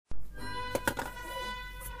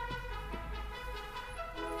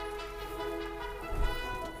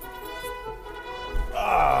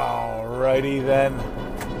Alrighty then.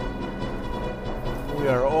 We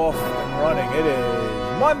are off and running. It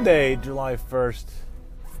is Monday, July 1st.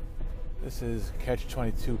 This is Catch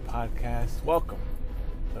 22 podcast. Welcome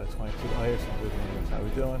to the 22 players. How we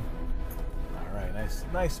doing? Alright,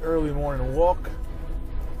 nice early morning walk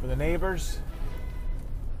for the neighbors.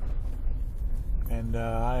 And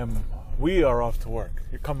we are off to work.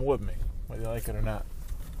 You're coming with me, whether you like it or not.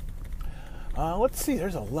 Let's see,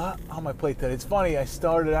 there's a lot on my plate today. It's funny, I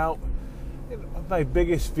started out, my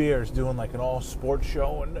biggest fear is doing like an all sports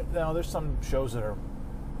show, and now there's some shows that are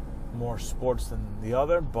more sports than the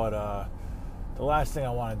other, but the last thing I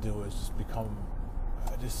want to do is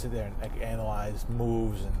just sit there and like analyze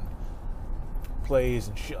moves and plays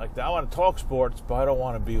and shit like that. I want to talk sports, but I don't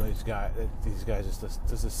want to be these guys. These guys just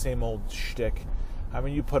the same old shtick. I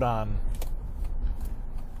mean, you put on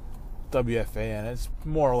WFAN, it's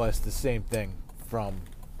more or less the same thing from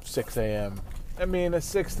 6 a.m. I mean, it's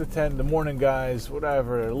 6 to 10, the morning guys,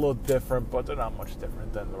 whatever, they're a little different, but they're not much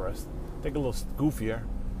different than the rest. I think a little goofier,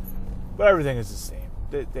 but everything is the same.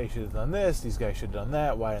 They should have done this, these guys should have done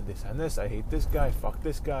that, why didn't they sign this, I hate this guy, fuck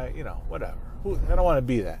this guy, whatever. I don't want to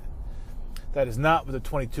be that. That is not what the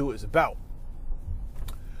 22 is about.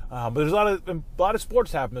 But there's a lot of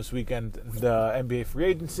sports happened this weekend. The NBA free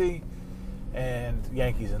agency, and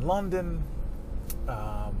Yankees in London,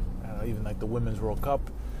 even like the Women's World Cup.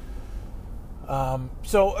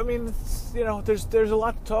 So I mean, there's a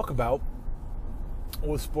lot to talk about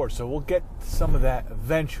with sports. So we'll get some of that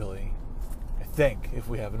eventually, I think, if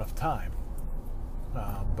we have enough time.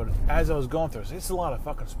 But as I was going through, it's a lot of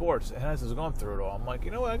fucking sports, and as I was going through it all, I'm like,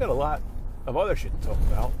 you know what, I got a lot of other shit to talk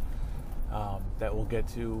about that we'll get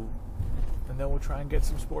to. And then we'll try and get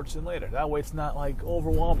some sports in later. That way it's not like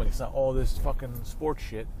overwhelming. It's not all this fucking sports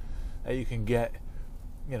shit that you can get,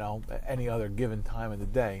 at any other given time of the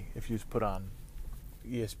day if you just put on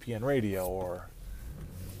ESPN radio or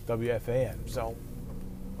WFAN. So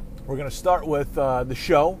we're going to start with the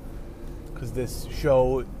show, because this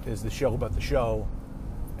show is the show about the show.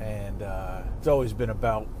 And it's always been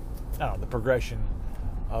about, the progression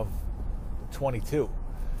of 22.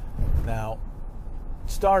 Now, it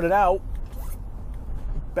started out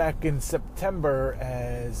back in September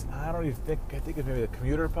as, I think it's maybe the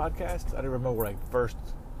Commuter Podcast. I don't remember what I first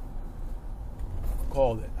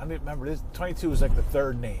called it. I don't remember. This 22 was like the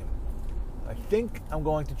third name. I think I'm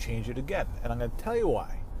going to change it again, and I'm going to tell you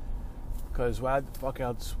why. Because why the fuck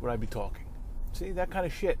else would I be talking? See, that kind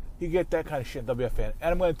of shit. You get that kind of shit in WFN,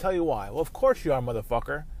 and I'm going to tell you why. Well, of course you are,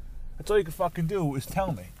 motherfucker. That's all you can fucking do is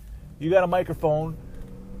tell me. You got a microphone,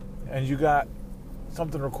 and you got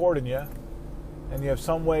something recording you, and you have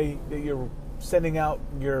some way that you're sending out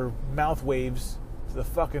your mouth waves to the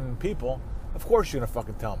fucking people, of course you're gonna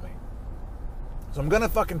fucking tell me. So I'm gonna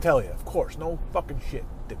fucking tell you, of course. No fucking shit,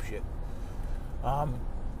 dipshit. A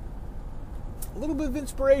little bit of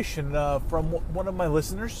inspiration from one of my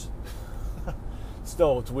listeners.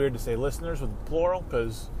 Still, it's weird to say listeners with plural,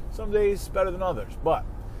 because some days it's better than others. But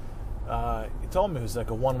he told me it was like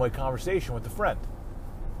a one-way conversation with a friend.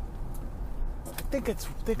 I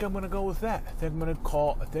think I'm going to go with that. I think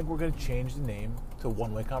we're going to change the name to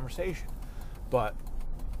One Way Conversation. But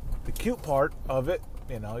the cute part of it,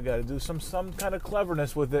 you got to do some kind of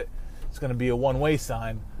cleverness with it. It's going to be a one-way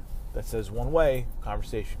sign that says one way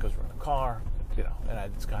conversation, because we're in a car, and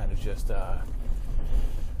it's kind of just,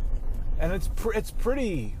 and it's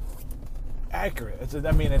pretty accurate. It's a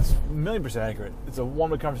million % accurate. It's a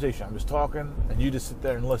one-way conversation. I'm just talking, and you just sit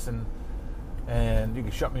there and listen. And you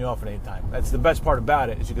can shut me off at any time. That's the best part about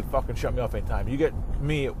it, is you can fucking shut me off any time. You get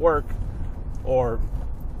me at work, or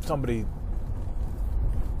somebody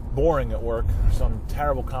boring at work, or some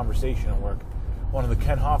terrible conversation at work, one of the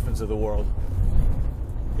Ken Hoffmans of the world,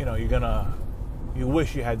 you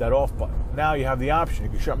wish you had that off button. Now you have the option.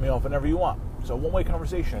 You can shut me off whenever you want. So one-way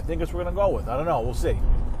conversation, I think that's what we're going to go with. I don't know. We'll see.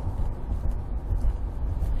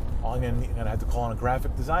 I'm going to have to call on a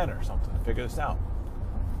graphic designer or something to figure this out.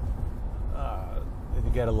 You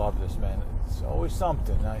gotta love this, man. It's always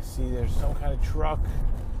something. I see there's some kind of truck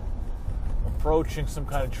approaching some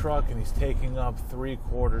kind of truck, and he's taking up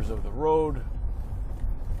 3/4 of the road.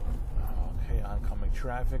 Okay, oncoming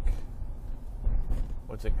traffic.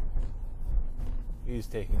 What's it? He's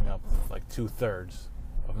taking up like 2/3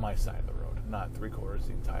 of my side of the road, not 3/4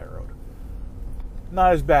 the entire road.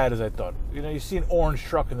 Not as bad as I thought. You see an orange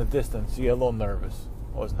truck in the distance, you get a little nervous.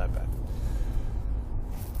 It wasn't that bad.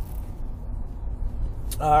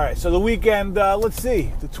 All right, so the weekend, let's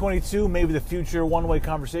see. The 22, maybe the future one-way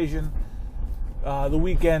conversation. The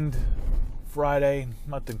weekend, Friday,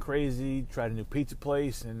 nothing crazy. Tried a new pizza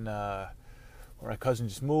place, and where my cousin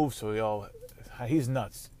just moved, so we all he's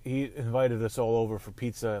nuts. He invited us all over for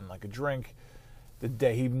pizza and like a drink. The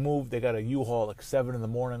day he moved, they got a U-Haul like 7 in the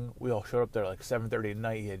morning. We all showed up there like 7:30 at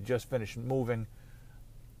night. He had just finished moving,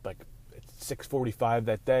 like at 6:45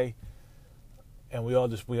 that day, and we all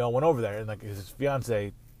went over there. And like his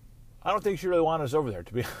fiance, I don't think she really wanted us over there,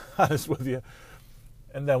 to be honest with you.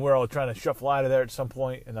 And then we're all trying to shuffle out of there at some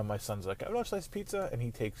point, and then my son's like, "I have a slice of pizza," and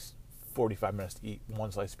he takes 45 minutes to eat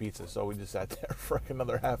one slice of pizza. So we just sat there for like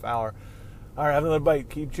another half hour. All right, have another bite,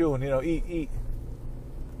 keep chewing, eat.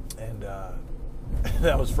 And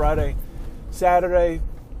that was Friday. Saturday,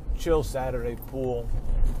 chill Saturday, pool.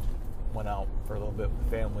 Went out for a little bit with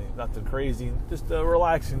the family. Nothing crazy, just a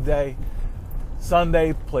relaxing day.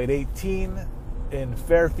 Sunday, played 18 in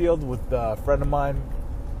Fairfield with a friend of mine.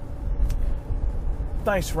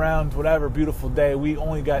 Nice round, whatever, beautiful day. We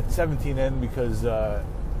only got 17 in because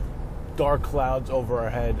dark clouds over our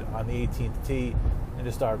head on the 18th tee, and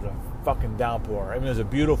just started a fucking downpour. I mean, it was a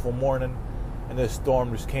beautiful morning, and this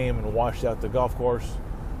storm just came and washed out the golf course.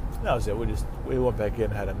 And that was it. We went back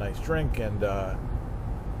in, had a nice drink, and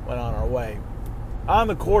went on our way. On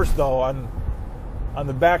the course, though, on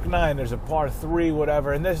the back nine, there's a par 3,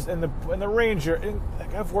 whatever, and the Ranger.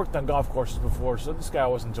 Like, I've worked on golf courses before, so this guy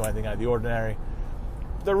wasn't doing anything out of the ordinary.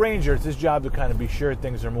 The Ranger, it's his job to kind of be sure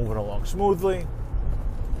things are moving along smoothly.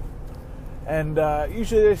 And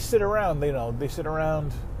usually they sit around, they sit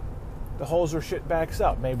around the holes where shit backs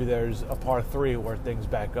up. Maybe there's a par 3 where things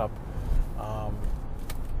back up.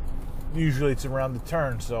 Usually it's around the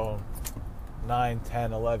turn, so 9,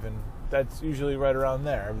 10, 11. That's usually right around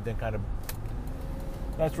there. Everything kind of,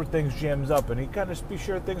 that's where things jams up, and you kind of be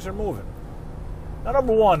sure things are moving. Now,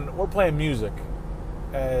 number one, we're playing music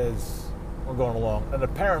as we're going along, and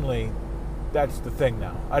apparently that's the thing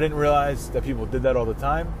now. I didn't realize that people did that all the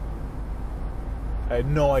time. I had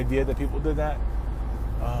no idea that people did that.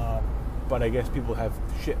 But I guess people have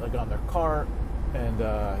shit like on their car, and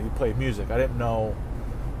you play music. I didn't know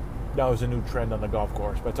that was a new trend on the golf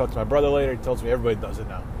course. But I talked to my brother later. He tells me everybody does it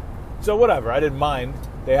now. So whatever. I didn't mind.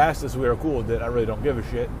 They asked us if we were cool with it. I really don't give a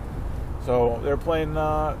shit. So they're playing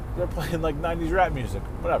like 90s rap music.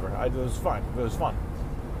 Whatever. It was fine. It was fun.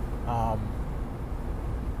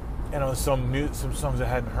 And it was some songs I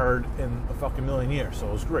hadn't heard in a fucking million years. So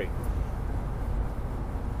it was great.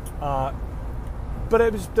 But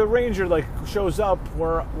it was the Ranger shows up.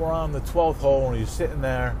 We're on the 12th hole, and he's sitting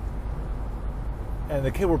there. And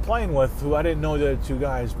the kid we're playing with, who I didn't know the other two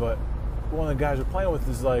guys, but one of the guys we're playing with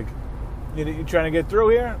is like, "You trying to get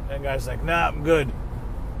through here?" And the guy's like, "Nah, I'm good."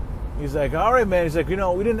 He's like, "All right, man." He's like, "We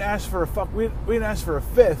didn't ask for we didn't ask for a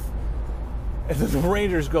 5th." And then the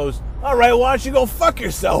Rangers goes, "All right, why don't you go fuck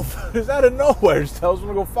yourself?" It's out of nowhere. Just tells him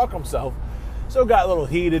to go fuck himself. So it got a little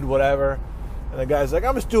heated, whatever. And the guy's like,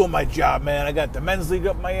 "I'm just doing my job, man. I got the men's league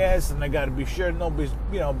up my ass, and I got to be sure nobody's,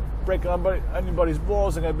 breaking anybody's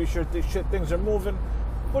balls. I got to be sure things are moving,"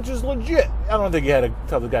 which is legit. I don't think you had to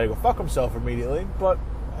tell the guy to go fuck himself immediately, but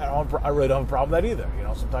I really don't have a problem with that either.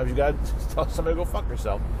 Sometimes you got to tell somebody to go fuck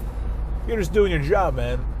yourself. You're just doing your job,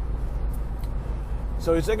 man.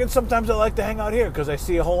 So he's like, "And sometimes I like to hang out here because I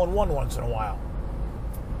see a hole-in-one once in a while."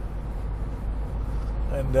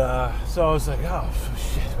 And so I was like, "Oh,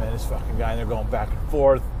 shit, man, this fucking guy." And they're going back and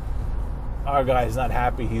forth. Our guy's not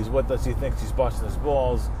happy. He's with us. He thinks he's busting his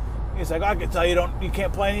balls. He's like, "I can tell you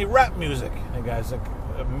can't play any rap music." And the guy's like,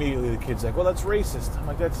 immediately the kid's like, "Well, that's racist." I'm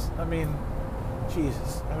like,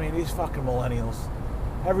 Jesus. These fucking millennials.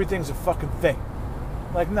 Everything's a fucking thing.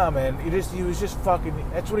 Like, no, man. He was just fucking,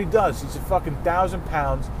 that's what he does. He's a fucking 1,000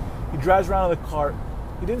 pounds. He drives around in the cart.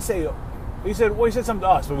 He didn't say, he said something to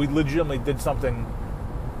us, but we legitimately did something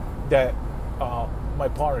that my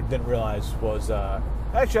partner didn't realize was,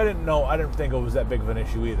 actually, I didn't think it was that big of an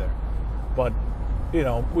issue either. But,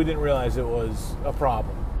 we didn't realize it was a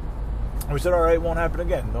problem. And we said, "All right, it won't happen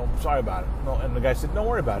again. No, I'm sorry about it." No, and the guy said, "Don't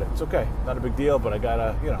worry about it. It's okay. Not a big deal, but I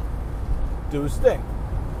gotta, do his thing."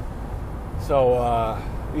 So, I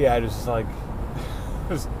just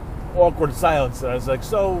this awkward silence. And I was like,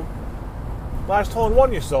 "So, last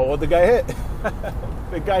hole-in-one you saw, what the guy hit?"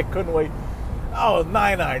 The guy couldn't wait. "Oh,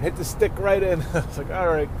 9-iron, hit the stick right in." I was like, "All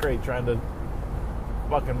right, great." Trying to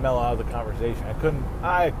fucking mellow out the conversation.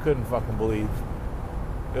 I couldn't fucking believe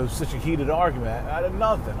it was such a heated argument out of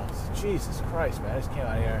nothing. I was like, Jesus Christ, man! I just came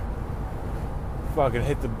out here, fucking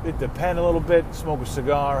hit the pen a little bit, smoke a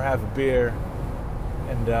cigar, have a beer,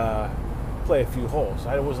 and play a few holes.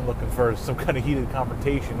 I wasn't looking for some kind of heated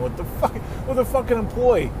confrontation with a fucking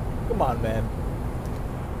employee. Come on, man.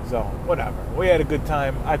 So, whatever. We had a good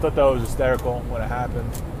time. I thought that was hysterical when it happened.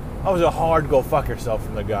 That was a hard go fuck yourself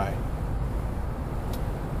from the guy.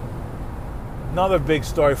 Another big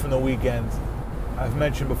story from the weekend. I've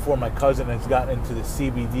mentioned before, my cousin has gotten into the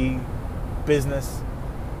CBD business,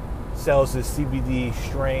 sells this CBD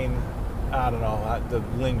strain. I don't know the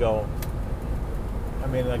lingo. I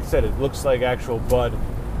mean, like I said, it looks like actual bud.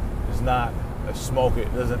 It's not a smoke. It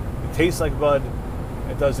tastes like bud.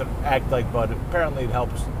 It doesn't act like bud. Apparently, it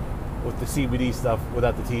helps with the CBD stuff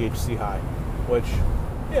without the THC high, which,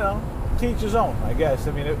 to each his own, I guess.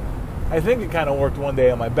 I mean, I think it kind of worked one day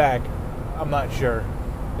on my back. I'm not sure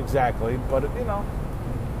exactly, but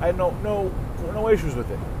I had no issues with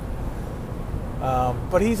it.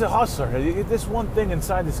 But he's a hustler. This one thing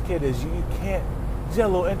inside this kid is you can't. He's got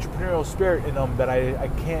a little entrepreneurial spirit in him that I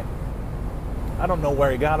can't. I don't know where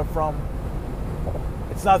he got it from.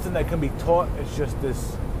 It's nothing that can be taught. It's just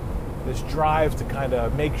this drive to kind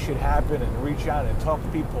of make shit happen and reach out and talk to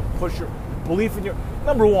people, push your belief in your.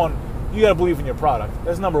 Number one, you got to believe in your product.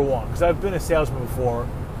 That's number one. Because I've been a salesman before,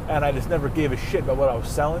 and I just never gave a shit about what I was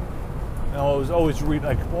selling. And I was always reading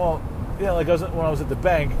like, when I was at the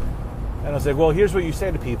bank, and I was like, well, here's what you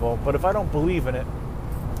say to people, but if I don't believe in it,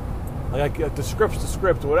 like the script's the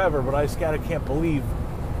script or whatever, but I just can't believe.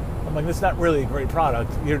 I'm like, this is not really a great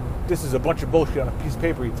product. This is a bunch of bullshit on a piece of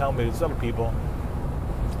paper you tell me to other people.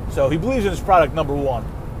 So he believes in his product, number one.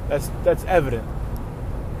 That's evident.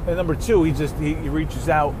 And number two, he reaches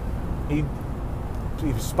out. He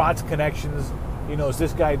spots connections. He knows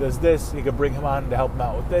this guy does this. He could bring him on to help him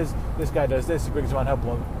out with this. This guy does this. He brings him on to help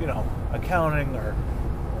him with, accounting or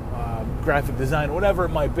graphic design, whatever it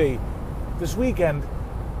might be. This weekend,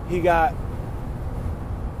 he got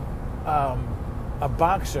a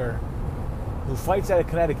boxer who fights out of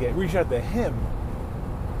Connecticut reached out to him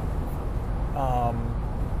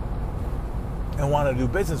and wanted to do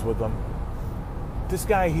business with him. This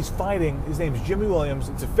guy he's fighting, his name's Jimmy Williams.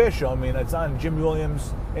 It's official. I mean, it's on Jimmy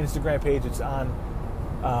Williams' Instagram page. It's on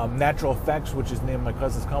Natural Effects, which is the name of my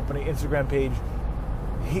cousin's company, Instagram page.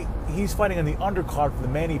 He's fighting on the undercard for the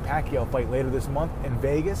Manny Pacquiao fight later this month in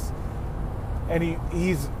Vegas. And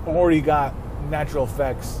he's already got Natural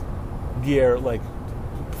Effects gear, like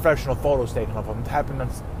professional photos taken of him. It happened.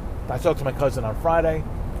 I talked to my cousin on Friday.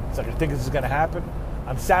 It's like, I think this is going to happen.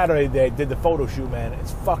 On Saturday, they did the photo shoot, man.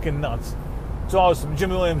 It's fucking nuts. It's awesome.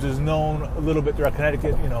 Jimmy Williams is known a little bit throughout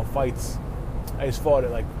Connecticut, fights. I just fought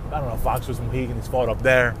at, Fox was Mohegan. He's fought up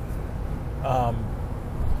there.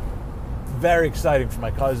 Very exciting for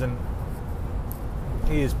my cousin.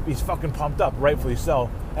 He's fucking pumped up, rightfully so.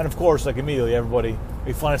 And of course, immediately, everybody,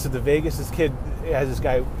 we fly us to Vegas. This kid has this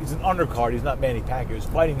guy, he's an undercard. He's not Manny Pacquiao. He's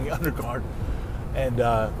fighting the undercard. And,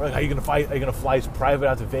 how are you going to fight? Are you going to fly private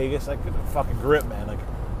out to Vegas? Fucking grip, man.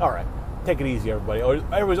 All right, take it easy, everybody.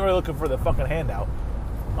 Everybody's already looking for the fucking handout.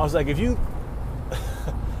 I was like, if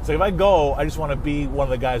I go, I just want to be one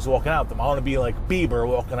of the guys walking out with them. I want to be like Bieber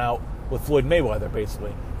walking out with Floyd Mayweather,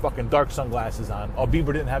 basically. Fucking dark sunglasses on. Oh, Bieber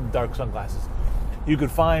didn't have dark sunglasses. You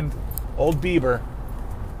could find old Bieber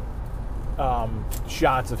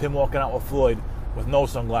shots of him walking out with Floyd with no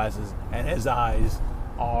sunglasses, and his eyes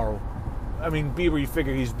are. I mean, Bieber, you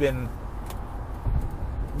figure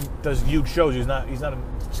does huge shows. He's not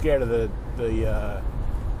scared of the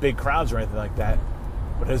big crowds or anything like that.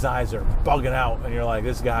 But his eyes are bugging out, and you're like,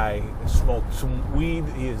 this guy smoked some weed.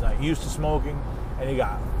 He is not used to smoking, and he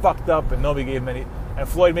got fucked up, and nobody gave him any. And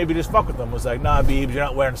Floyd maybe just fucked with him. Was like, nah, Biebs, you're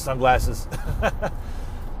not wearing sunglasses.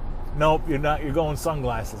 Nope, you're not. You're going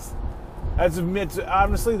sunglasses.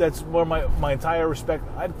 Honestly, that's where my entire respect.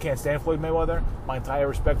 I can't stand Floyd Mayweather. My entire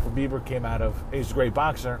respect for Bieber came out of he's a great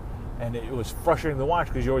boxer, and it was frustrating to watch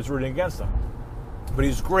because you're always rooting against him. But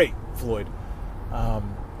he's great, Floyd,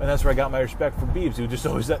 and that's where I got my respect for Biebs. He would just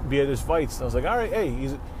always be at his fights. And I was like, all right, hey,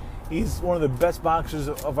 he's one of the best boxers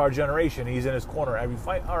of our generation. He's in his corner every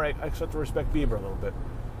fight. All right, I start to respect Bieber a little bit,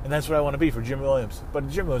 and that's what I want to be for Jimmy Williams. But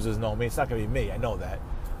Jimmy Williams doesn't know me. It's not going to be me. I know that.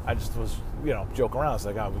 I just was, joking around. It's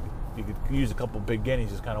like, you could use a couple big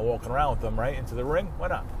guineas just kind of walking around with them, right, into the ring. Why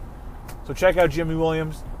not? So check out Jimmy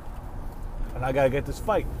Williams, and I got to get this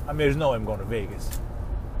fight. I mean, there's no way I'm going to Vegas.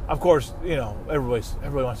 Of course,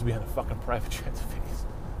 everybody wants to be on a fucking private jet to Vegas.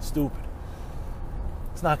 Stupid.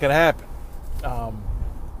 It's not going to happen.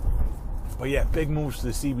 But yeah, big moves to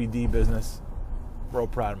the CBD business. Real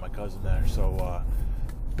proud of my cousin there. So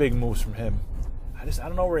big moves from him. I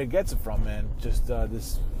don't know where he gets it from, man. Just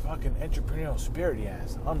this fucking entrepreneurial spirit he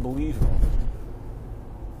has. Unbelievable.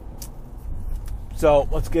 So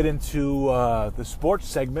let's get into the sports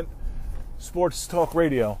segment. Sports Talk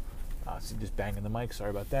Radio. See, just banging the mic. Sorry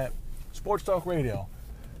about that. Sports Talk Radio.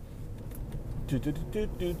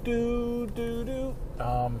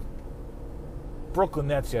 Brooklyn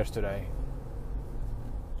Nets yesterday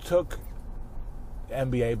took the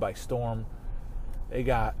NBA by storm. They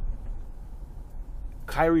got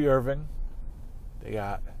Kyrie Irving. They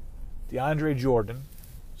got DeAndre Jordan.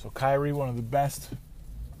 So Kyrie, one of the best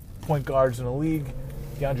point guards in the league.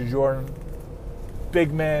 DeAndre Jordan,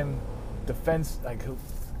 big man, defense, like a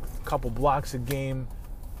couple blocks a game,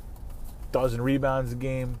 dozen rebounds a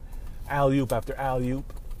game, alley-oop after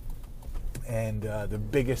alley-oop. And the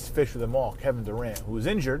biggest fish of them all, Kevin Durant, who was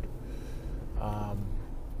injured.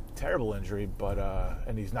 Terrible injury, but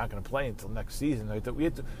and he's not going to play until next season. We're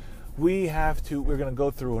going to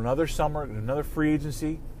go through another summer, another free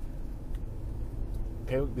agency.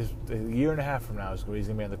 Okay, a year and a half from now is when he's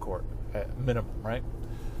going to be on the court at minimum, right?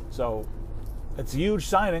 So it's a huge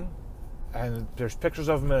signing, and there's pictures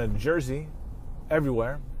of him in a jersey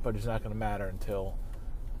everywhere, but it's not going to matter until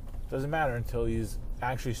he's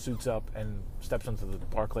actually suits up and steps onto the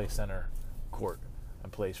Barclays Center court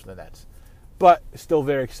and plays for the Nets. But it's still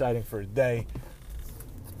very exciting for a day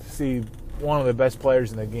to see one of the best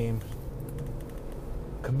players in the game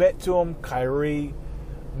commit to him, Kyrie.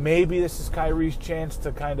 Maybe this is Kyrie's chance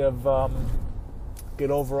to kind of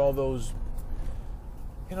get over all those.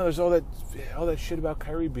 There's all that shit about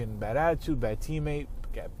Kyrie being bad attitude, bad teammate,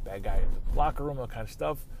 bad guy in the locker room, all that kind of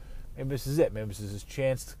stuff. Maybe this is it. Maybe this is his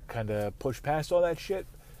chance to kind of push past all that shit.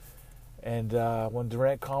 And when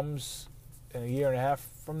Durant comes in a year and a half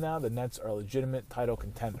from now, the Nets are a legitimate title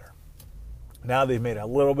contender. Now they've made a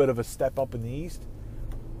little bit of a step up in the East.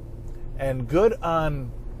 And good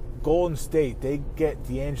on Golden State. They get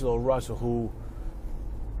D'Angelo Russell, who,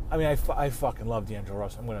 I fucking love D'Angelo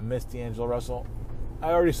Russell. I'm going to miss D'Angelo Russell.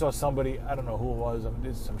 I already saw somebody, I don't know who it was,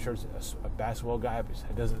 I'm sure it's a basketball guy, but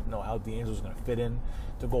he doesn't know how D'Angelo's going to fit in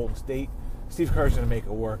to Golden State. Steve Kerr's going to make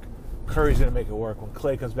it work. Curry's going to make it work. When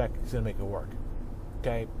Clay comes back, he's going to make it work.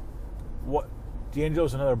 Okay?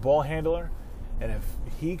 D'Angelo's another ball handler, and if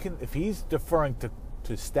he's deferring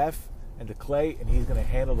to Steph and to Clay, and he's going to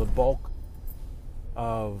handle the bulk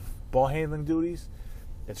of ball handling duties,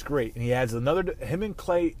 that's great. And he adds him and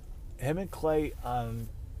Clay on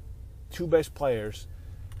two best players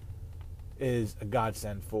is a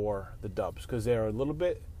godsend for the Dubs, because they're a little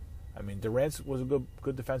bit. Durant was a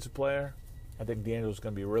good defensive player. I think D'Angelo's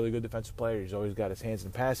going to be a really good defensive player. He's always got his hands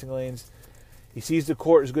in passing lanes. He sees the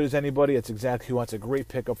court as good as anybody. That's exactly who wants. A great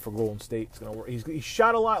pickup for Golden State. It's going to work. He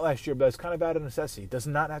shot a lot last year, but it's kind of out of necessity. He does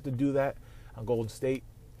not have to do that on Golden State.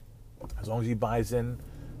 As long as he buys in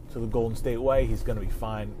to the Golden State way, he's going to be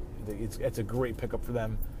fine. It's a great pickup for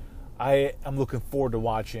them. I'm looking forward to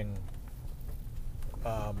watching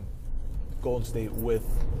Golden State with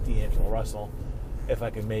D'Angelo Russell, if I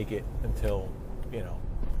can make it until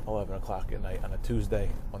 11 o'clock at night on a Tuesday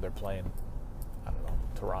when they're playing, I don't know,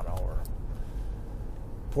 Toronto or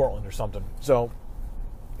Portland or something. So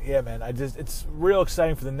yeah, man, it's real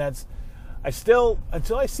exciting for the Nets. Until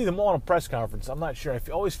I see them all in a press conference, I'm not sure. I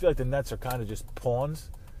always feel like the Nets are kind of just pawns.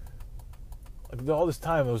 Like all this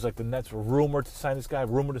time, it was like the Nets were rumored to sign this guy,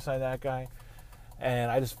 rumored to sign that guy.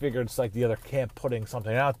 And I just figured it's like the other camp putting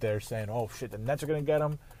something out there saying, oh, shit, the Nets are going to get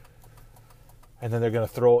him. And then they're going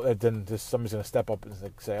to somebody's going to step up and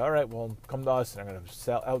say, all right, well, come to us. And they're going to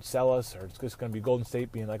outsell us. Or it's just going to be Golden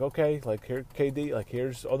State being like, okay, like here, KD, like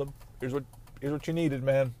here's what you needed,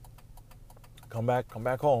 man. Come back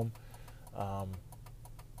home.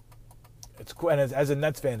 It's cool. And as a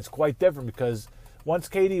Nets fan, it's quite different, because once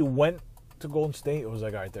KD went to Golden State, it was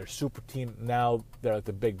like, all right, they're a super team. Now they're like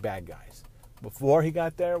the big bad guys. Before he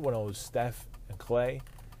got there, when it was Steph and Clay,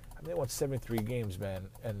 they won 73 games, man,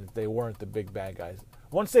 and they weren't the big bad guys.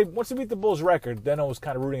 Once they beat the Bulls record, then I was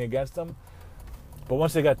kind of rooting against them. But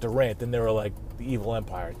once they got Durant, then they were like the evil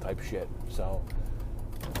empire type shit. So,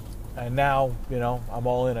 and now, I'm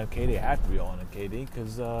all in on KD. I have to be all in on KD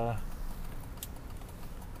because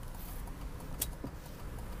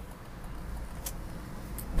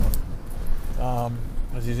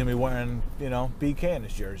he's gonna be wearing, B.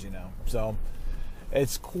 Candace jersey now. So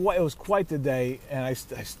it was quite the day, and I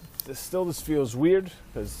still this feels weird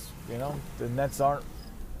because the Nets aren't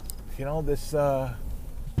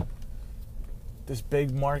this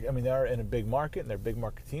big market. They're in a big market and they're a big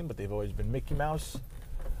market team, but they've always been Mickey Mouse,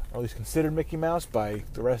 or at least considered Mickey Mouse by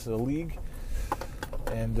the rest of the league.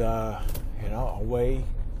 And away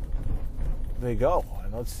they go.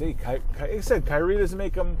 And let's see. Like I said, Kyrie doesn't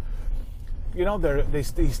make them.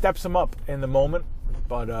 He steps them up in the moment,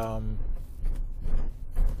 but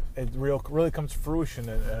it really comes to fruition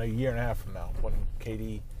in a year and a half from now when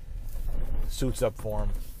KD suits up for him,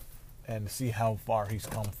 and see how far he's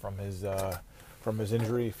come from his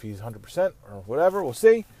injury. If he's 100% or whatever, we'll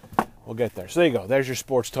see. We'll get there. So there you go. There's your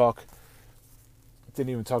sports talk. Didn't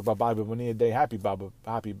even talk about Bobby Bonilla Day. Happy Bobby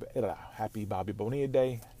Bonilla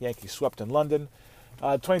Day. Yankees swept in London.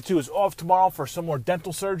 22 is off tomorrow for some more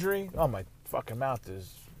dental surgery. Oh, my fucking mouth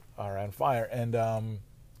is on fire. And,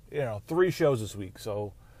 3 shows this week.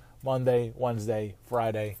 So Monday, Wednesday,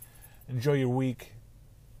 Friday. Enjoy your week.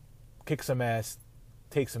 Kick some ass.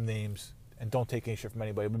 Take some names. And don't take any shit from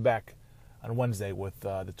anybody. I'll be back on Wednesday with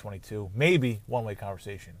the 22. Maybe one-way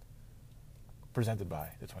conversation presented by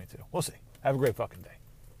the 22. We'll see. Have a great fucking day.